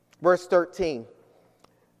 Verse 13.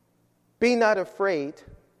 Be not afraid.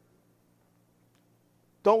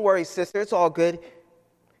 Don't worry, sister. It's all good.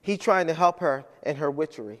 He's trying to help her in her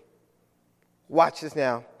witchery. Watch this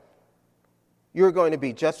now. You're going to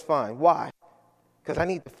be just fine. Why? Because I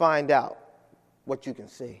need to find out what you can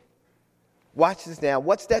see. Watch this now.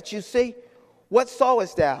 What's that you see? What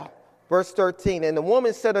sawest thou? Verse 13. And the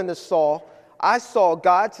woman said unto Saul, I saw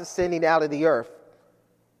God ascending out of the earth.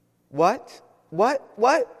 What?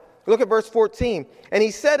 Look at verse 14. And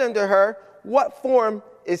he said unto her, what form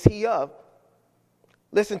is he of?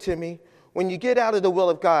 Listen to me. When you get out of the will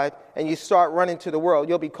of God and you start running to the world,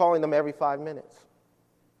 you'll be calling them every 5 minutes.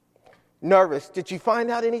 Nervous. Did you find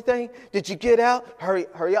out anything? Did you get out? Hurry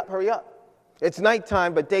up. It's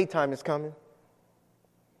nighttime, but daytime is coming.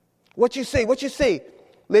 What you see?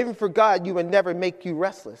 Living for God, you would never make you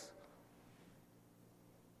restless.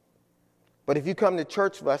 But if you come to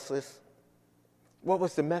church restless, what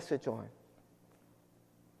was the message on?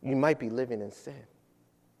 You might be living in sin.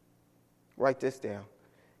 Write this down.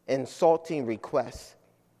 Insulting requests.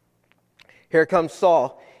 Here comes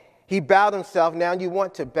Saul. He bowed himself. Now you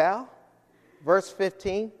want to bow? Verse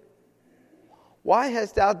 15. Why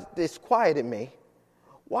hast thou disquieted me?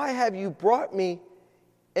 Why have you brought me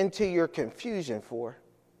into your confusion for?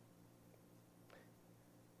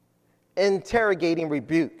 Interrogating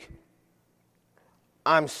rebuke.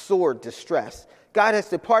 I'm sore distressed. God has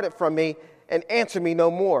departed from me and answered me no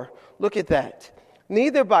more. Look at that.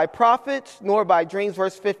 Neither by prophets nor by dreams,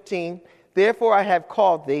 verse 15. Therefore I have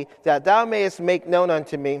called thee, that thou mayest make known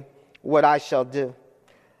unto me what I shall do.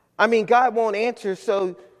 I mean, God won't answer,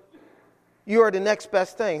 so you are the next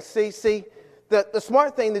best thing. See, the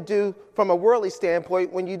smart thing to do from a worldly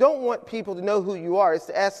standpoint, when you don't want people to know who you are, is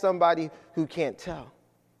to ask somebody who can't tell.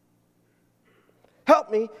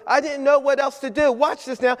 Help me. I didn't know what else to do. Watch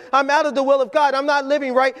this now. I'm out of the will of God. I'm not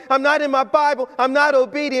living right. I'm not in my Bible. I'm not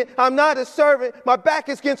obedient. I'm not a servant. My back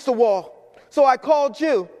is against the wall. So I called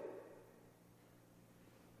you.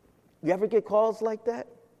 You ever get calls like that?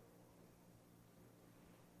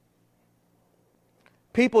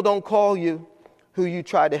 People don't call you who you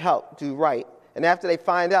try to help do right. And after they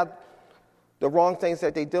find out the wrong things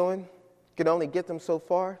that they're doing can only get them so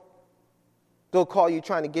far, they'll call you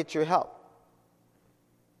trying to get your help.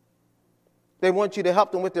 They want you to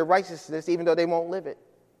help them with their righteousness, even though they won't live it.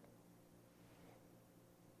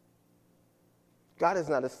 God is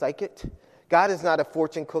not a psychic. God is not a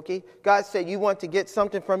fortune cookie. God said, you want to get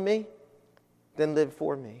something from me? Then live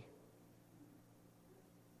for me.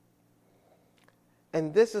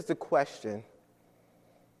 And this is the question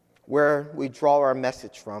where we draw our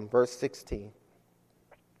message from, verse 16.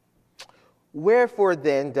 Wherefore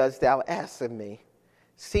then dost thou ask of me,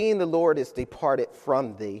 seeing the Lord is departed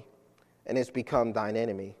from thee, and has become thine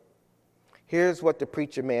enemy? Here's what the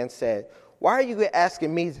preacher man said. Why are you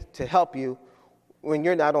asking me to help you when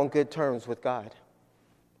you're not on good terms with God?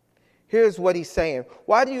 Here's what he's saying.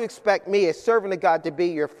 Why do you expect me, a servant of God, to be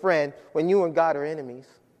your friend when you and God are enemies?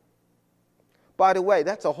 By the way,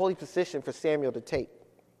 that's a holy position for Samuel to take.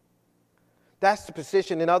 That's the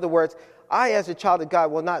position. In other words, I, as a child of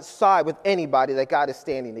God, will not side with anybody that God is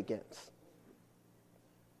standing against.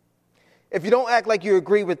 If you don't act like you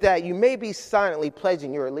agree with that, you may be silently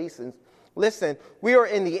pledging your allegiance. Listen, we are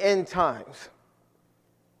in the end times.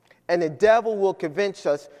 And the devil will convince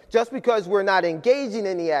us, just because we're not engaging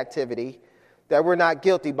in the activity, that we're not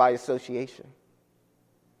guilty by association.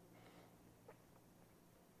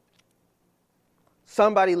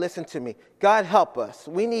 Somebody listen to me. God help us.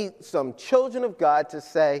 We need some children of God to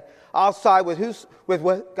say, I'll side with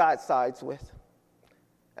what God sides with.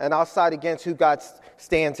 And I'll side against who God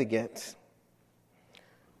stands against.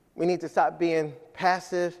 We need to stop being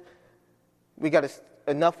passive. We got to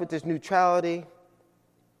enough with this neutrality.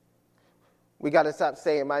 We got to stop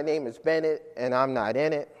saying my name is Bennett and I'm not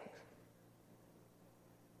in it.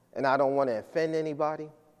 And I don't want to offend anybody.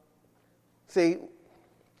 See,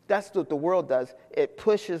 that's what the world does. It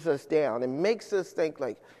pushes us down and makes us think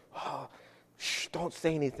like, oh, shh, don't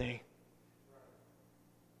say anything.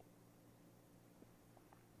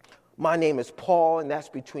 My name is Paul and that's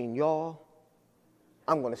between y'all.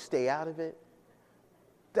 I'm going to stay out of it.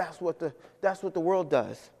 That's what the world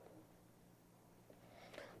does.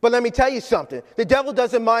 But let me tell you something. The devil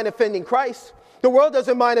doesn't mind offending Christ. The world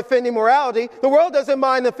doesn't mind offending morality. The world doesn't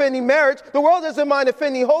mind offending marriage. The world doesn't mind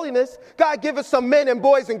offending holiness. God give us some men and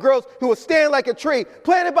boys and girls who will stand like a tree,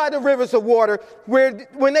 planted by the rivers of water, where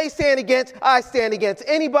when they stand against, I stand against.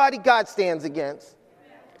 Anybody, God stands against.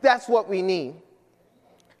 That's what we need.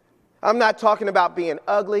 I'm not talking about being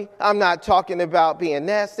ugly. I'm not talking about being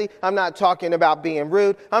nasty. I'm not talking about being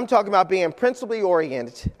rude. I'm talking about being principally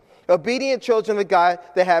oriented. Obedient children of God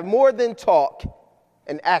that have more than talk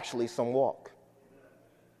and actually some walk.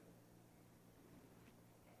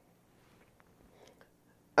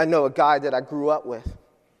 I know a guy that I grew up with.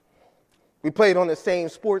 We played on the same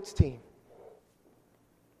sports team.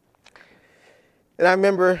 And I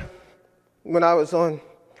remember when I was on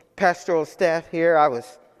pastoral staff here, I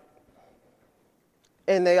was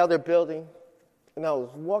in the other building, and I was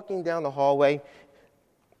walking down the hallway,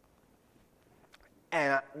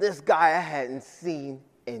 and this guy I hadn't seen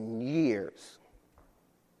in years.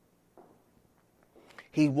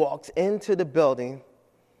 He walks into the building,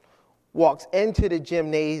 walks into the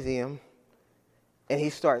gymnasium, and he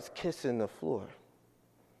starts kissing the floor.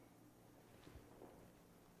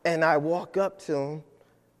 And I walk up to him.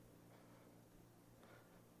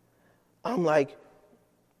 I'm like,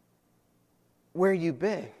 where you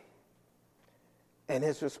been? And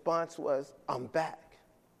his response was, I'm back.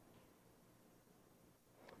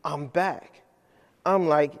 I'm back. I'm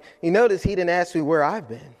like, you notice he didn't ask me where I've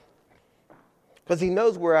been. Because he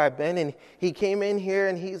knows where I've been. And he came in here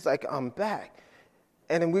and he's like, I'm back.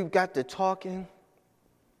 And then we got to talking.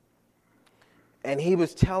 And he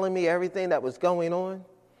was telling me everything that was going on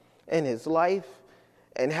in his life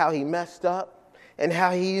and how he messed up and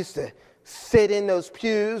how he used to sit in those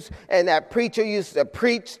pews and that preacher used to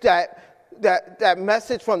preach that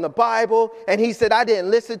message from the Bible. And he said, I didn't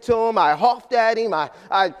listen to him. I huffed at him.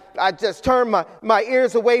 I just turned my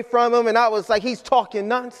ears away from him. And I was like, he's talking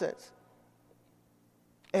nonsense.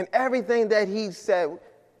 And everything that he said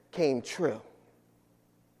came true.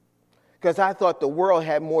 Because I thought the world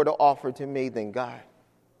had more to offer to me than God.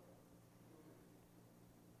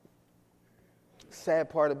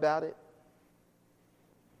 Sad part about it,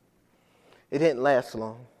 it didn't last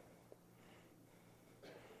long.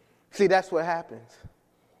 See, that's what happens.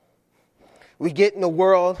 We get in the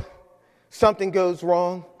world, something goes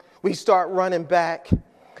wrong, we start running back.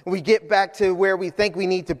 We get back to where we think we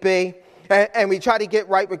need to be. And we try to get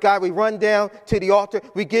right with God. We run down to the altar.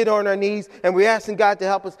 We get on our knees and we're asking God to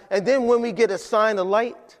help us. And then when we get a sign of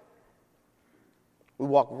light, we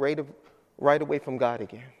walk right away from God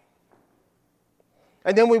again.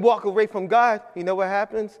 And then we walk away from God. You know what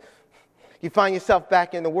happens? You find yourself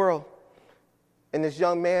back in the world. And this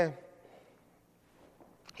young man,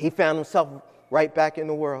 he found himself right back in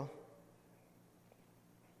the world.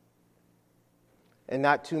 And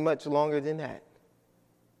not too much longer than that,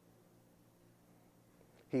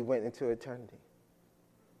 he went into eternity.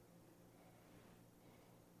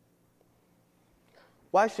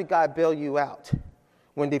 Why should God bail you out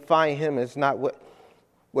when defying him is not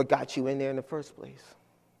what got you in there in the first place?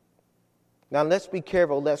 Now, let's be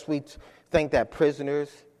careful lest we think that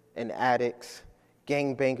prisoners and addicts,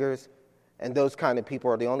 gangbangers, and those kind of people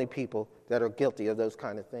are the only people that are guilty of those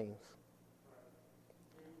kind of things.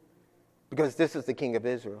 Because this is the King of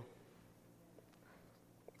Israel.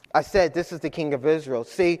 I said this is the King of Israel.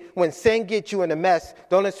 See, when sin gets you in a mess,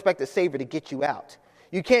 don't expect the Savior to get you out.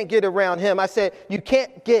 You can't get around him. I said you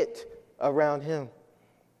can't get around him.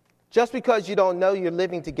 Just because you don't know you're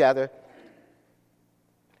living together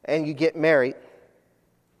and you get married,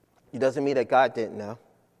 it doesn't mean that God didn't know.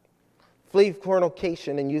 Flee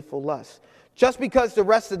fornication and youthful lust. Just because the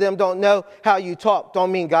rest of them don't know how you talk,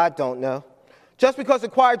 don't mean God don't know. Just because the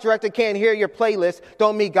choir director can't hear your playlist,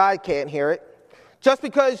 don't mean God can't hear it. Just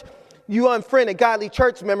because you unfriend a godly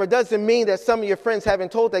church member doesn't mean that some of your friends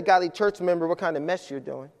haven't told that godly church member what kind of mess you're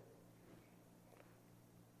doing.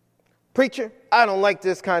 Preacher, I don't like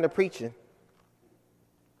this kind of preaching.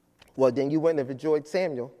 Well, then you wouldn't have enjoyed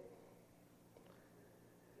Samuel.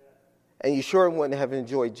 And you sure wouldn't have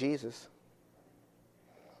enjoyed Jesus.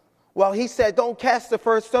 Well, he said, don't cast the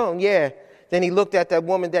first stone. Yeah. Then he looked at that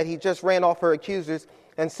woman that he just ran off her accusers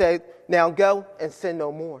and said, now go and sin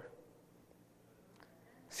no more.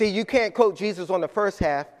 See, you can't quote Jesus on the first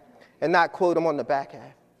half and not quote him on the back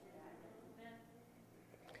half.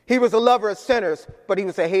 He was a lover of sinners, but he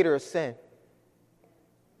was a hater of sin.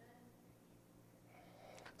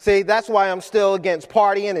 See, that's why I'm still against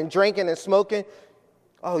partying and drinking and smoking.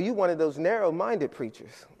 Oh, you one of those narrow-minded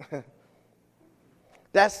preachers.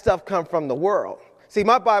 That stuff come from the world. See,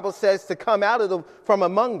 my Bible says to come out of from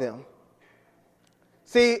among them.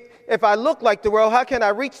 See, if I look like the world, how can I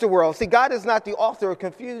reach the world? See, God is not the author of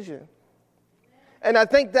confusion. And I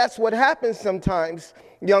think that's what happens sometimes,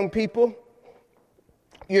 young people.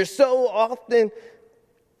 You're so often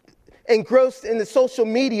engrossed in the social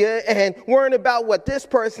media and worrying about what this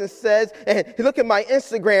person says. And look at my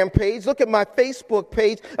Instagram page, look at my Facebook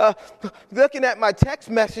page, looking at my text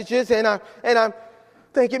messages, and I'm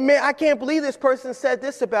thinking, man, I can't believe this person said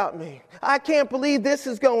this about me. I can't believe this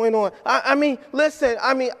is going on. I mean, listen,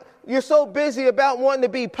 you're so busy about wanting to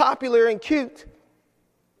be popular and cute.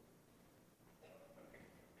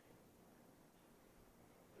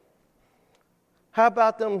 How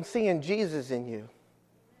about them seeing Jesus in you?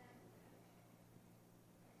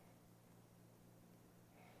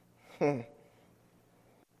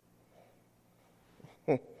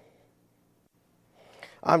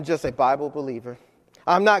 I'm just a Bible believer.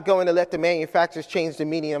 I'm not going to let the manufacturers change the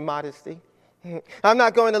meaning of modesty. I'm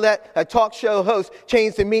not going to let a talk show host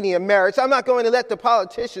change the meaning of marriage. I'm not going to let the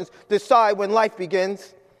politicians decide when life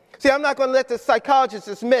begins. See, I'm not going to let the psychologists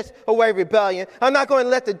dismiss away rebellion. I'm not going to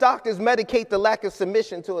let the doctors medicate the lack of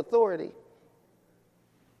submission to authority.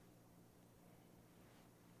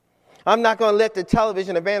 I'm not going to let the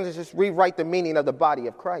television evangelists rewrite the meaning of the body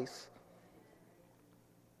of Christ.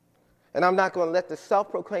 And I'm not going to let the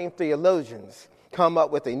self-proclaimed theologians come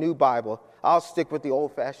up with a new Bible. I'll stick with the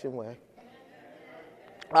old-fashioned way.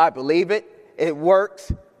 I believe it. It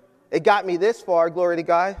works. It got me this far, glory to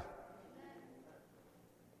God.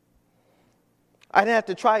 I didn't have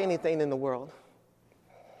to try anything in the world.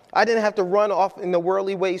 I didn't have to run off in the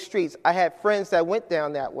worldly way streets. I had friends that went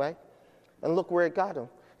down that way. And look where it got them.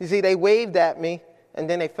 You see, they waved at me, and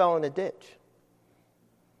then they fell in the ditch.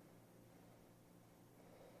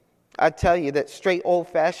 I tell you that straight,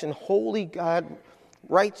 old-fashioned, holy God,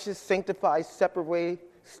 righteous, sanctified, separate way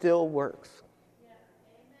still works.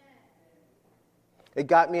 It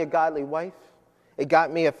got me a godly wife. It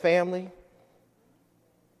got me a family.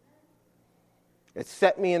 It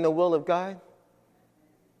set me in the will of God.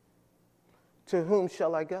 To whom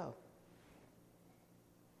shall I go?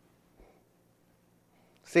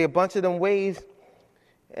 See, a bunch of them waved,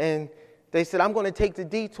 and they said, I'm going to take the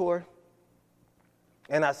detour,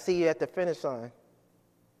 and I'll see you at the finish line.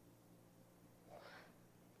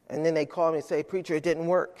 And then they called me and say, preacher, it didn't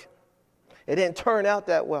work. It didn't turn out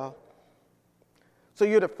that well. So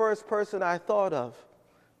you're the first person I thought of.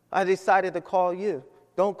 I decided to call you.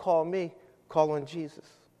 Don't call me. Call on Jesus.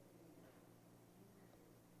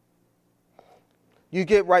 You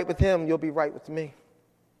get right with him, you'll be right with me.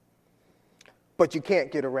 But you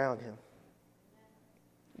can't get around him.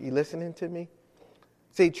 You listening to me?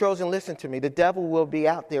 See, Trojan, listen to me. The devil will be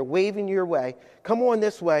out there waving your way. Come on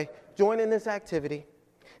this way. Join in this activity.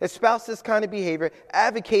 Espouse this kind of behavior.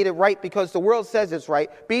 Advocate it right because the world says it's right.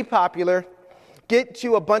 Be popular. Get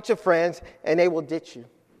you a bunch of friends, and they will ditch you.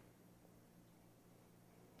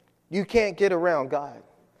 You can't get around God.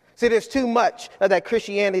 See, there's too much of that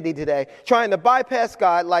Christianity today, trying to bypass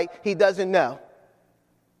God like he doesn't know.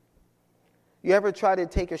 You ever try to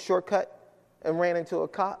take a shortcut and ran into a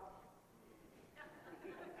cop?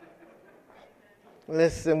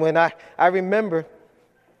 Listen, when I remember,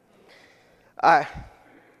 I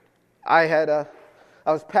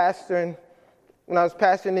was pastoring, when I was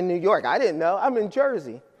pastoring in New York. I didn't know. I'm in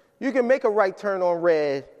Jersey. You can make a right turn on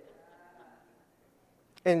red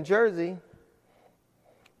in Jersey.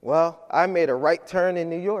 Well, I made a right turn in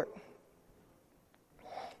New York.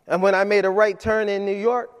 And when I made a right turn in New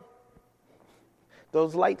York,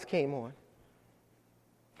 those lights came on.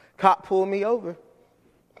 Cop pulled me over.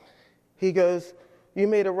 He goes, you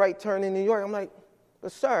made a right turn in New York. I'm like,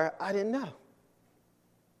 but sir, I didn't know.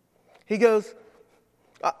 He goes,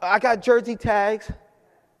 I got Jersey tags.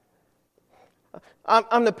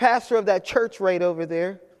 I'm the pastor of that church right over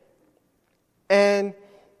there. And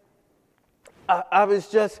I was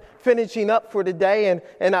just finishing up for the day,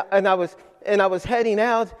 and I was heading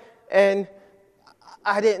out, and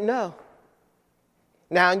I didn't know.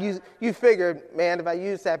 Now you figured, man, if I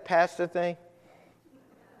used that pastor thing,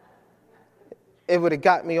 it would have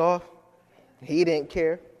got me off. He didn't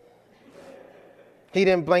care. He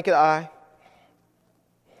didn't blink an eye.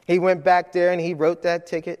 He went back there and he wrote that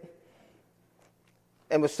ticket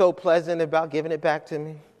and was so pleasant about giving it back to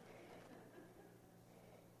me.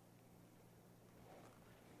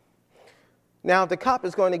 Now, if the cop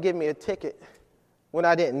is going to give me a ticket when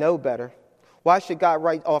I didn't know better, why should God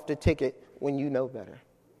write off the ticket when you know better?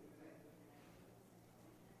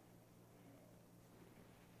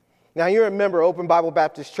 Now, you're a member of Open Bible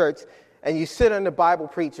Baptist Church, and you sit in the Bible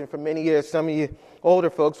preaching for many years, some of you older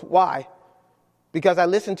folks. Why? Because I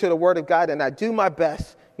listen to the Word of God, and I do my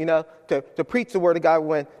best, to preach the Word of God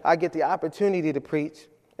when I get the opportunity to preach.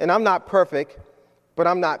 And I'm not perfect, but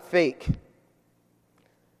I'm not fake.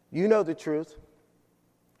 You know the truth.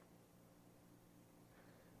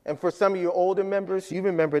 And for some of your older members, you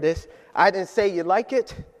remember this. I didn't say you like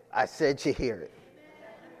it. I said you hear it.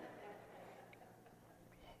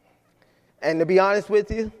 And to be honest with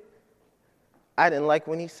you, I didn't like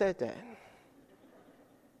when he said that.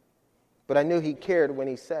 But I knew he cared when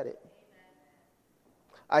he said it.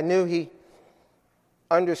 I knew he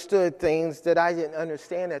understood things that I didn't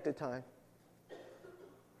understand at the time.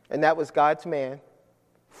 And that was God's man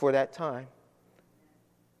for that time.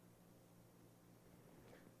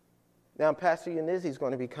 Now, Pastor Yanizzi's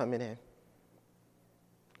going to be coming in.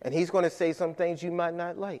 And he's going to say some things you might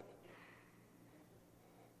not like.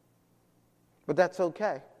 But that's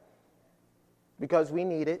okay. Because we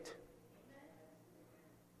need it.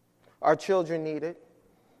 Our children need it.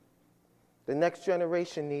 The next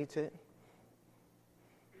generation needs it.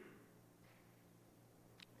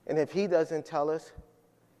 And if he doesn't tell us,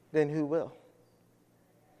 then who will?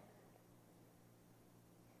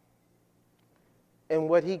 And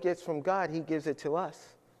what he gets from God, he gives it to us.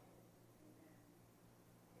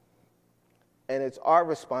 And it's our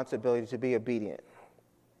responsibility to be obedient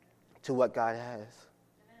to what God has.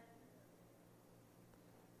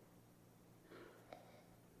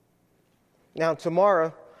 Now,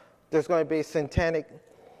 tomorrow, there's going to be satanic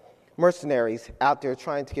mercenaries out there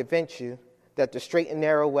trying to convince you that the straight and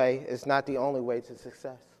narrow way is not the only way to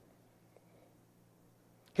success.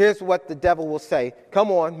 Here's what the devil will say. Come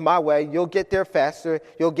on, my way. You'll get there faster.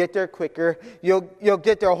 You'll get there quicker. You'll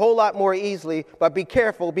get there a whole lot more easily. But be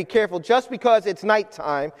careful, be careful. Just because it's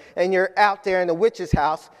nighttime and you're out there in the witch's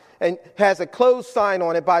house and has a closed sign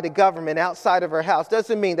on it by the government outside of her house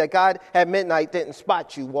doesn't mean that God at midnight didn't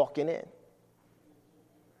spot you walking in.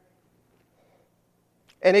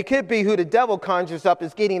 And it could be who the devil conjures up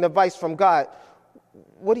is getting advice from God.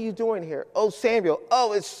 What are you doing here? Oh, Samuel.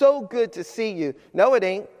 Oh, it's so good to see you. No, it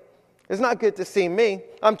ain't. It's not good to see me.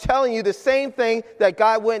 I'm telling you the same thing that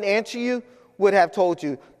God wouldn't answer you would have told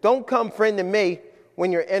you. Don't come friending me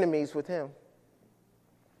when you're enemies with him.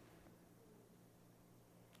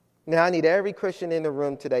 Now, I need every Christian in the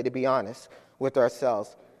room today to be honest with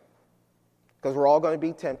ourselves, because we're all going to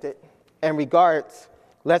be tempted. And regards,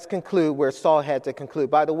 let's conclude where Saul had to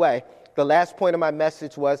conclude. By the way, the last point of my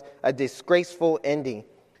message was a disgraceful ending.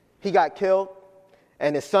 He got killed,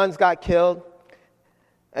 and his sons got killed,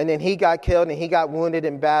 and then he got killed, and he got wounded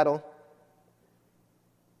in battle.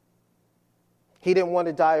 He didn't want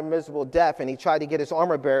to die a miserable death, and he tried to get his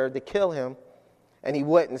armor bearer to kill him, and he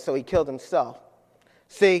wouldn't, so he killed himself.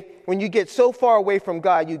 See, when you get so far away from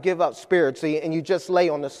God, you give up spiritually, and you just lay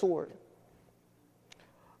on the sword.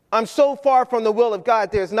 I'm so far from the will of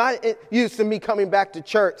God, there's not use in me coming back to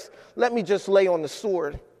church. Let me just lay on the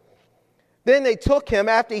sword. Then they took him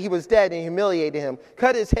after he was dead and humiliated him,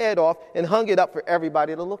 cut his head off, and hung it up for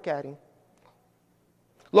everybody to look at him.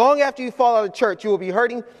 Long after you fall out of church, you will be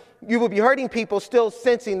hurting people still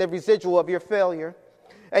sensing the residual of your failure.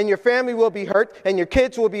 And your family will be hurt, and your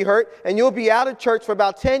kids will be hurt, and you'll be out of church for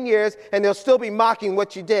about 10 years, and they'll still be mocking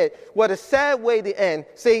what you did. What a sad way to end.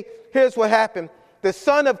 See, here's what happened. The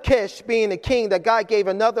son of Kish, being the king that God gave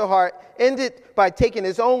another heart, ended by taking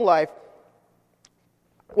his own life.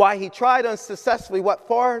 Why he tried unsuccessfully what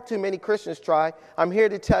far too many Christians try, I'm here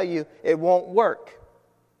to tell you it won't work.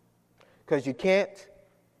 Because you can't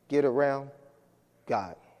get around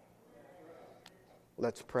God.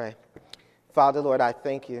 Let's pray. Father, Lord, I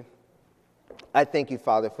thank you. I thank you,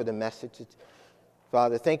 Father, for the message.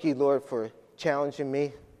 Father, thank you, Lord, for challenging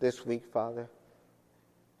me this week, Father.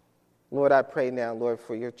 Lord, I pray now, Lord,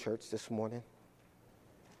 for your church this morning.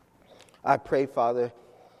 I pray, Father,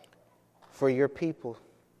 for your people.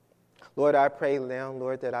 Lord, I pray now,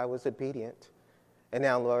 Lord, that I was obedient. And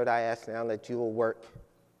now, Lord, I ask now that you will work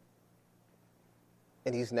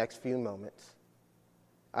in these next few moments.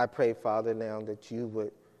 I pray, Father, now that you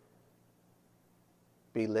would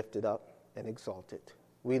be lifted up and exalted.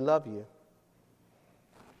 We love you.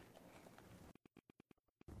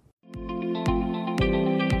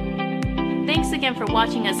 Thanks again for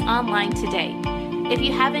watching us online today. If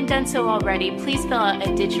you haven't done so already, please fill out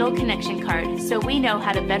a digital connection card so we know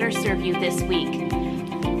how to better serve you this week.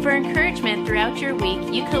 For encouragement throughout your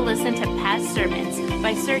week, you can listen to past sermons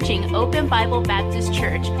by searching Open Bible Baptist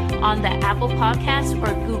Church on the Apple Podcast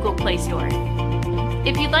or Google Play Store.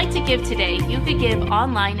 If you'd like to give today, you could give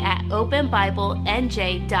online at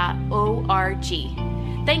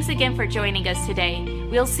openbiblenj.org. Thanks again for joining us today.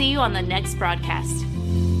 We'll see you on the next broadcast.